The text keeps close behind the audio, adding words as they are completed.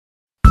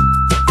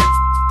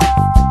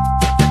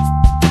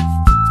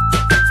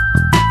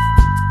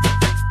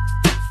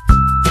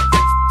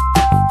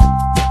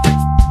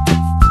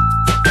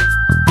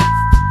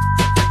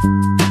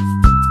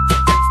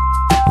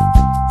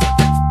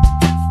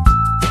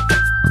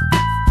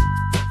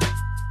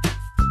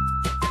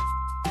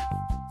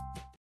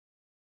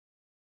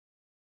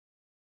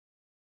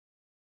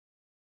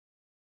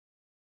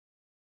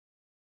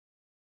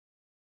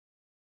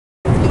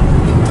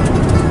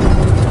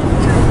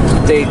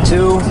day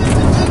 2.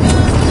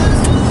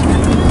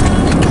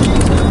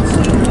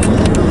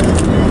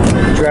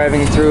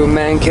 Driving through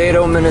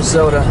Mankato,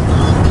 Minnesota.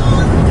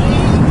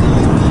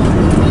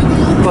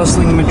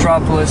 Bustling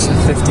metropolis of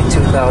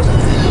 52,000.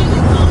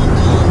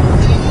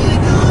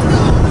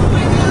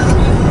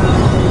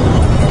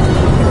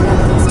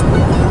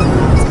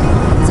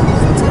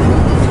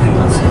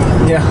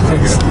 Yeah,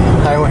 there's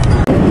highway.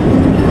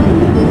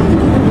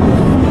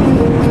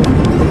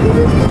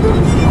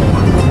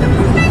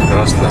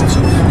 Grasslands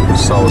of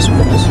South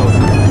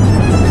Minnesota.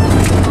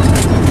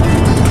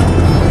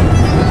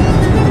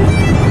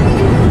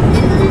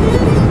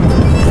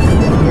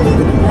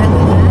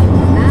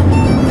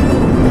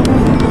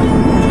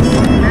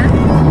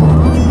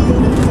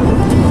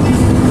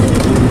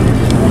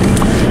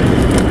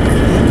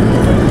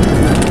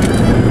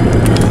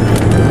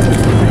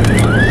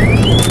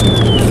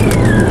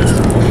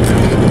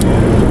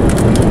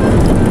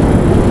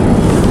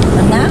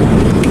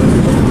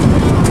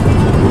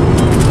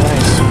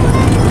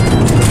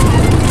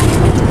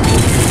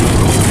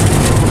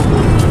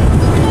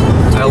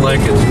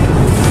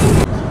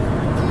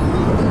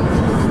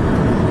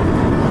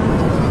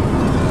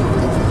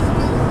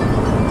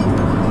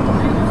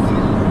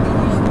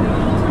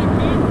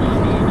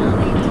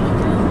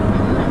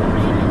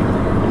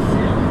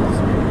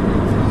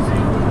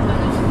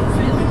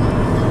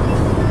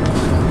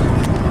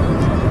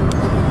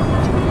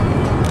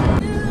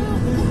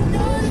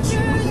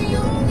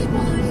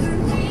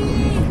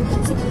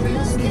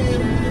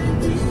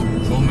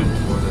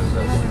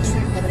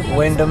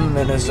 Windham,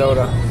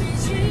 Minnesota.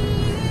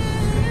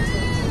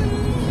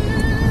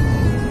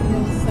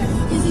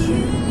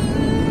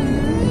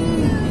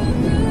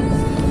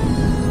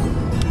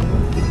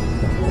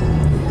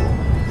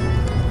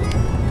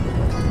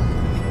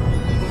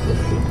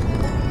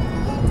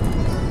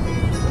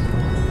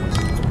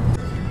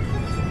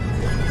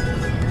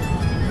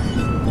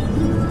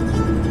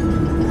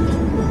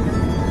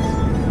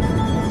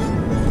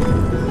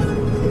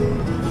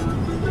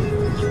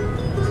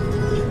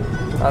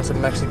 Lots of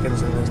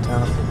Mexicans in this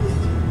town.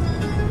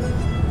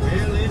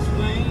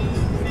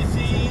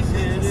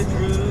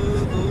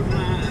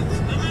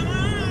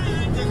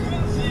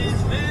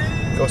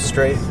 Go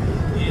straight.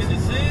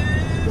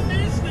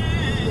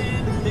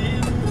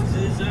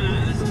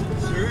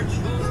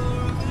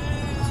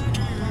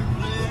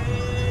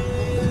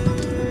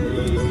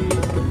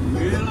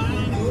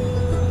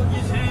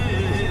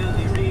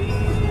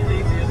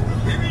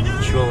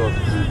 Чего?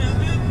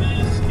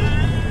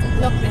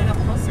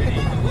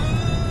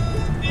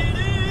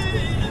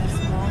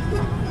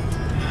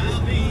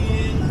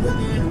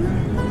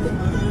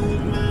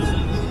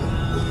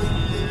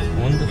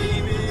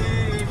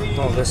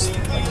 Oh, this,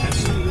 like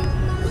this.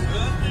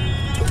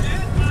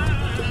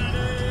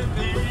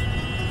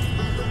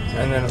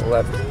 And then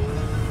left.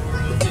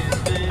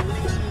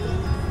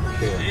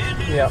 Here.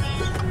 Yeah.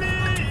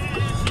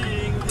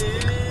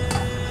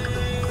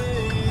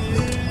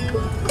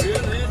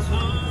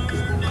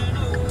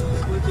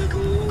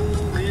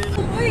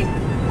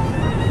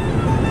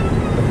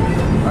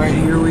 Alright,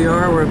 here we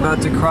are. We're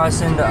about to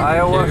cross into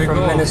Iowa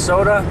from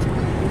Minnesota.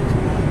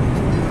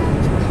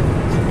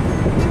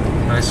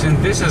 I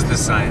think this is the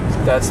sign.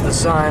 That's the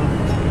sign.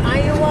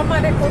 Iowa,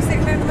 medical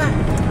signal.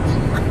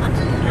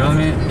 You want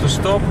me to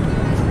stop?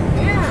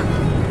 Yeah.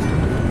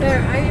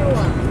 There,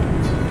 Iowa.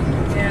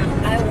 Yeah,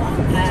 Iowa.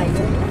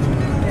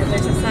 Yeah,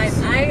 there's a sign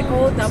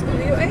IOWA.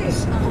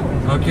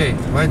 Okay,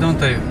 why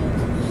don't I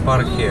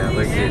park here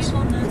like this?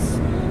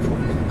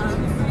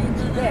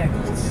 There.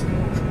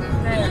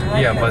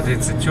 Yeah, but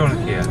it's a turn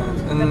here.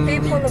 The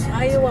people of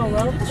Iowa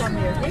welcome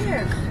you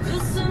here.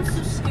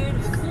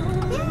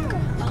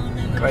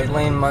 Right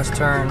lane must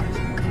turn.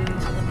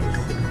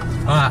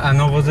 Ah, and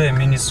over there,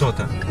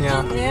 Minnesota.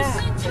 Yeah. Yeah.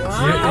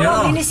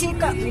 Wow. You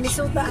know,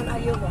 Minnesota and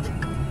Iowa.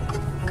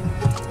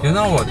 you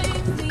know what?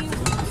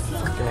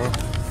 Okay.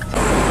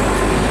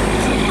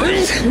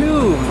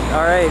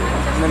 Alright,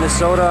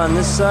 Minnesota on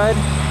this side.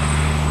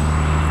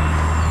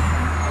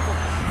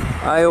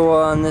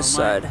 Iowa on this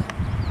side.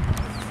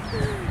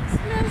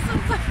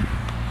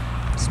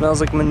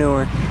 Smells like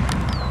manure.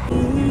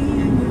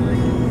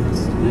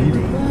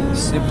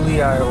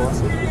 Sibley, Iowa.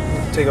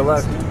 Take a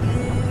look.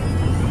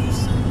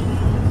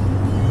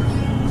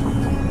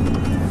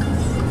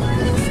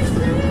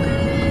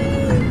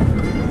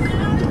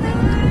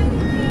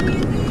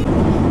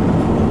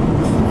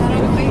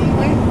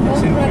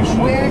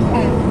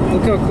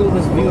 Look how cool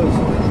this view is.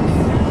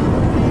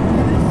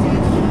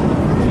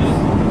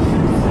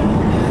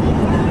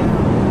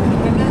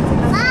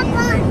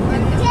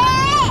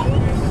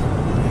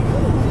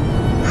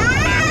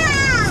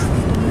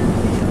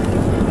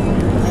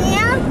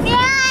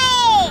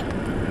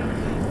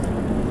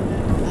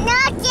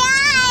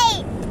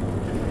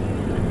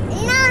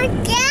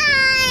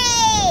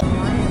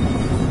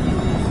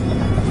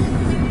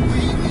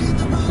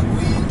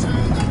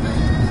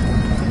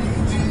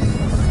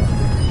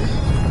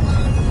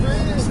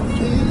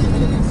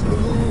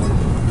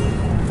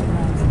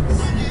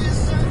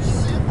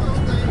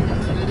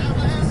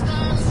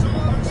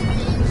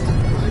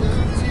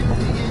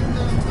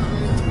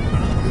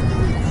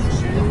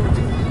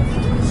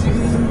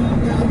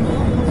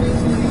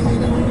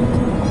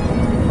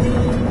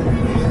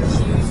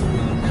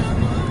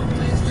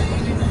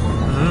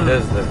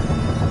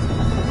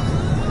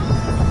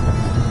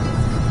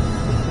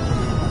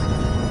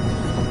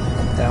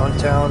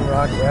 downtown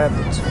Rock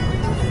Rapids.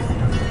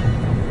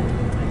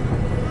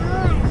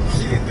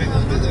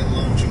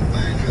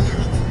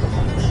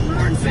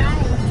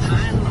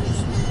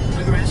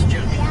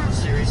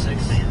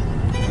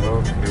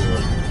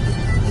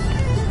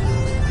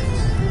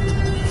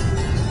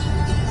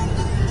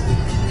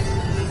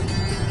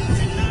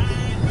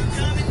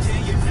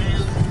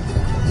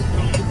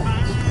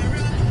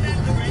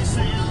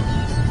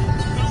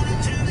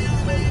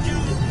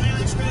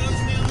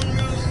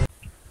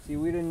 See,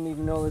 we didn't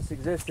even know this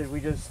existed.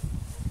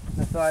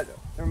 I thought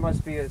there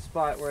must be a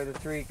spot where the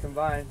three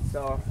combine.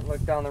 So I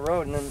looked down the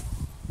road and then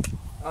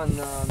on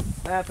the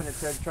map and it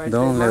said Tri-State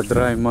Only a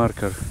dry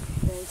marker.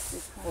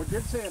 Oh,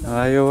 did say it.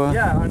 Iowa,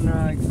 Yeah,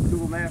 on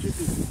Google Maps.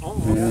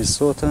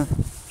 Minnesota,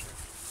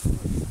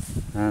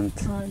 and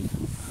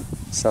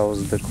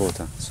South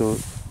Dakota. So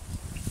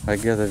I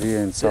get a view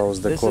in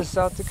South This Dakota. is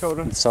South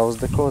Dakota. In South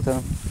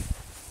Dakota.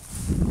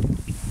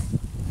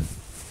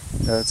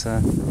 That's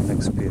an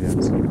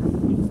experience.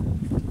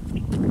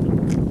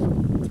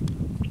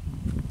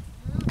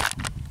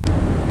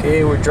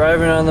 Okay, we're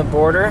driving on the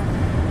border.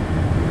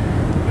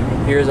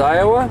 Here's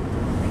Iowa.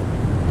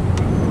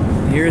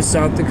 Here's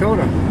South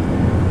Dakota.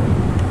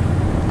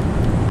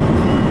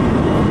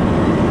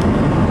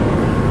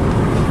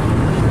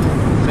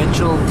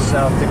 Mitchell,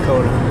 South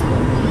Dakota.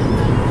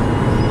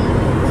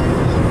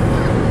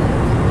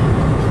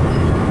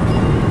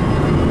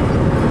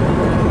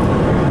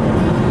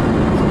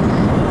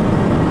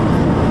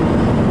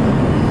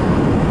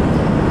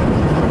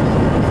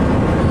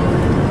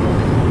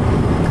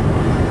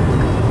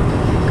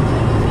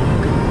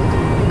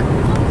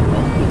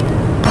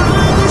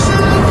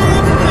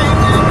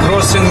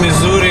 Crossing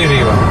Missouri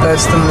River.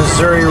 That's the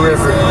Missouri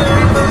River.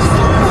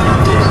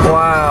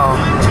 Wow.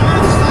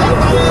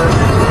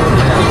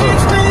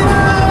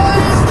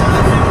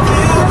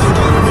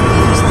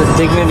 It's the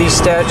Dignity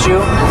statue.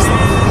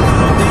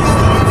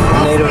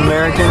 Native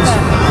Americans.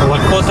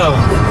 Lakota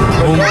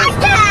woman.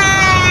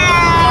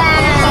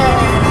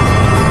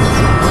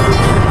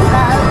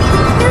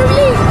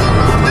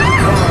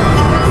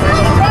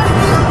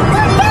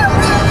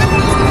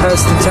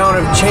 That's the town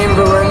of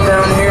Chamberlain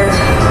down here.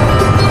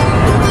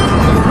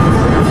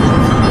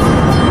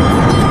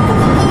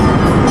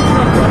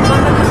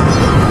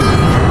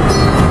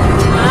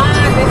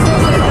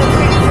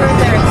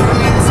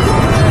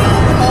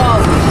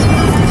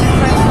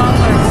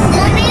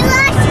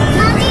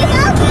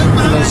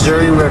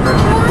 Missouri River.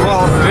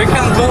 Well, we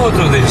can go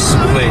to this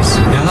place,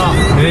 you know.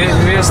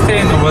 We are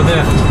staying over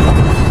there.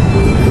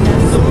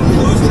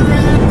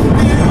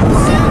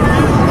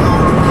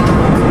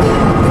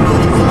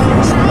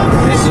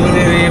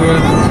 Missouri River.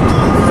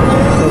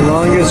 The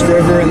longest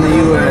river in the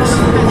U.S.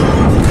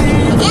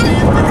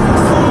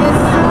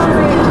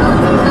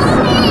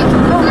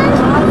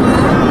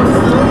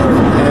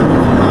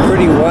 And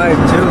pretty wide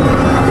too.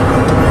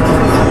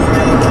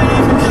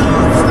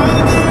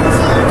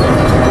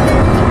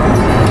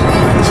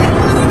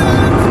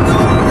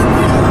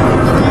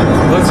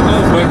 Let's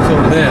go back to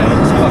there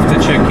after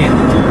check-in.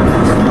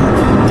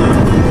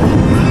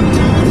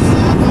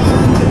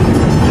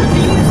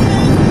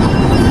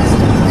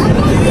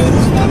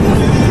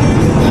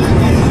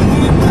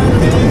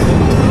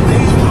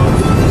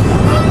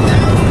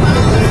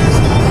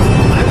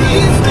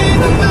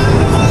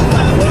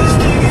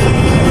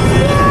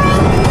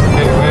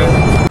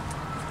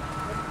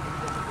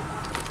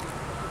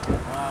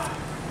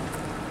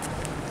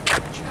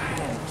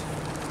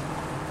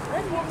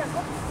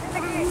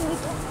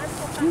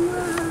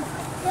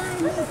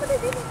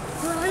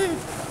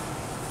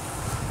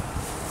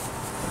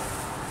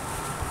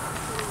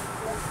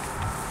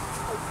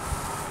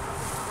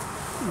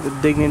 The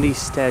Dignity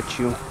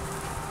statue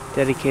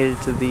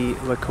dedicated to the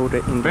Lakota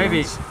Indians.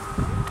 Baby.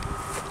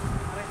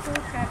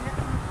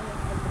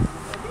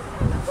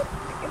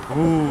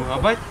 Ooh,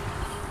 abad?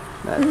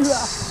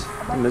 That's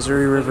the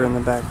Missouri River in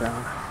the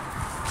background.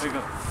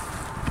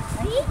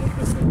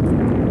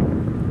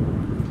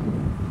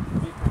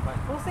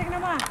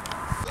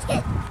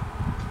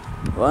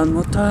 One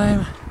more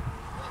time.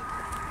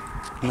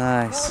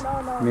 Nice.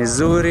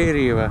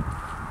 Missouri River.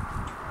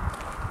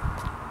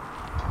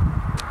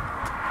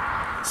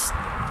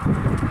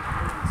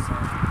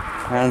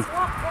 And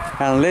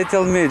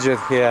little midget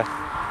here.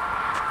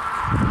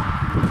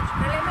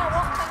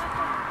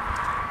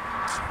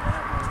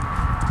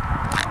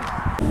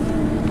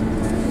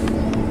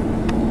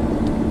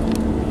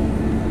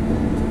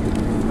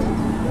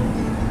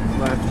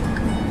 Left.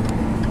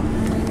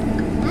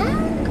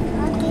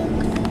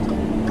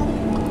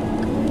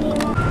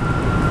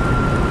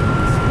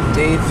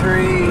 Day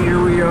 3,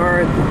 here we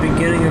are at the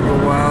beginning of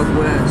the Wild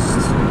West.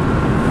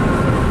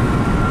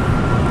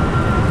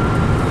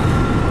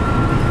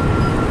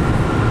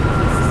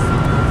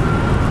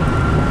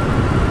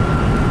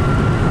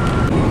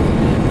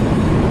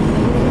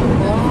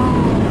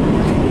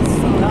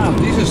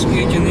 This is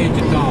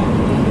 1880 town.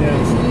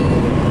 Yes.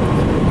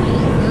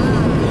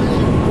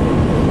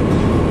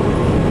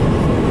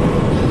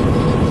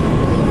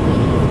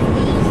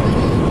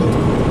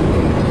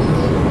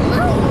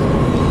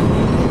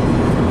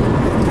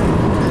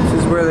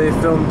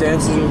 film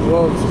Dances with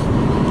Wolves.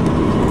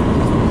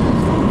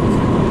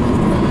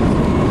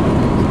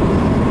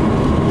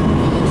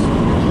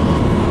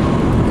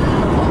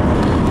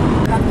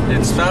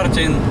 It's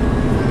starting.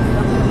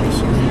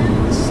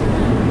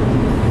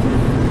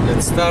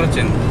 It's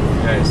starting,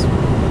 guys.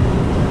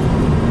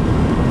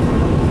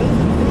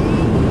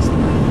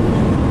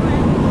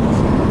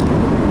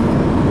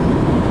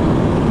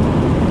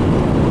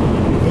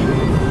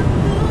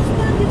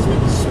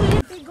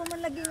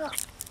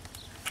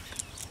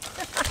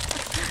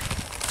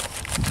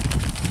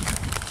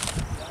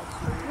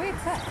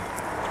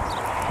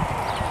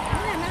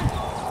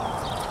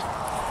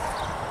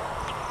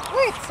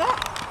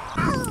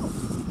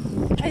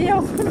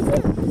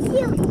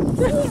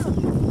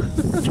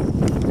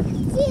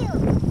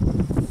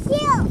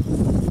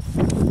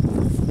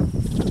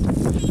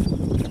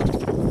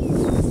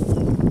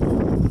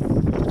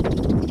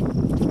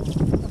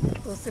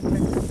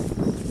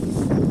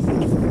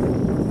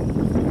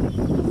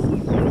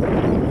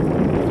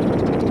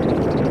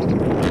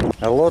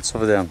 Lots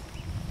of them.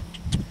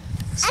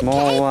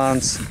 Small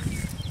ones.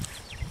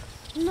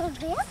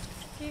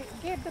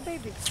 Get the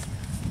baby.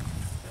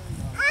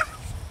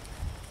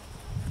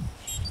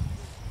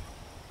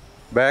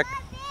 Back.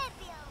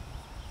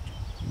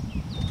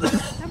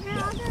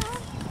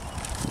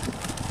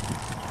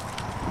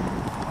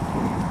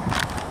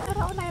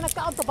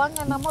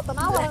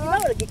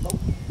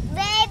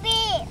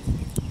 Baby!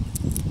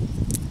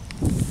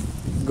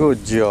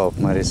 Good job,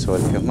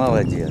 Marisolka.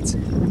 Молодец.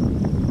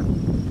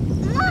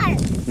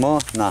 More?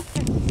 Na.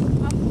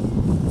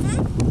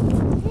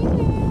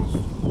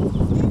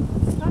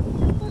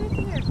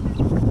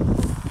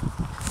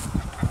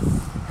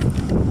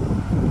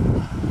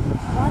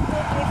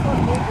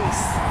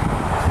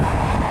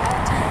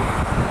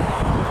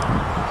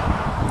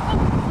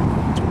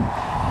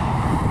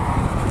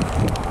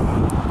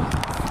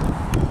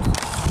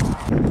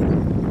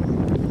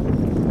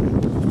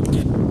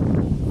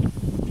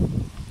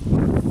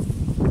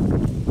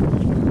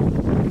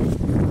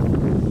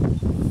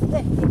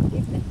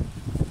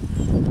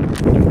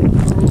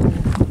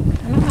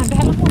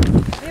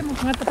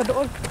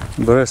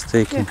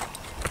 Breathtaking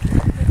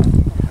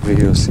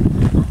views.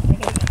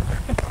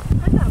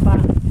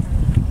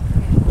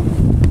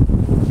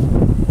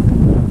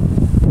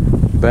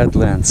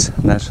 Badlands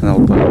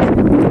National Park.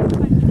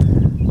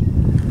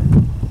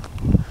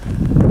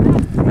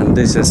 And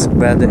this is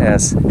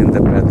badass in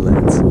the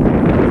Badlands.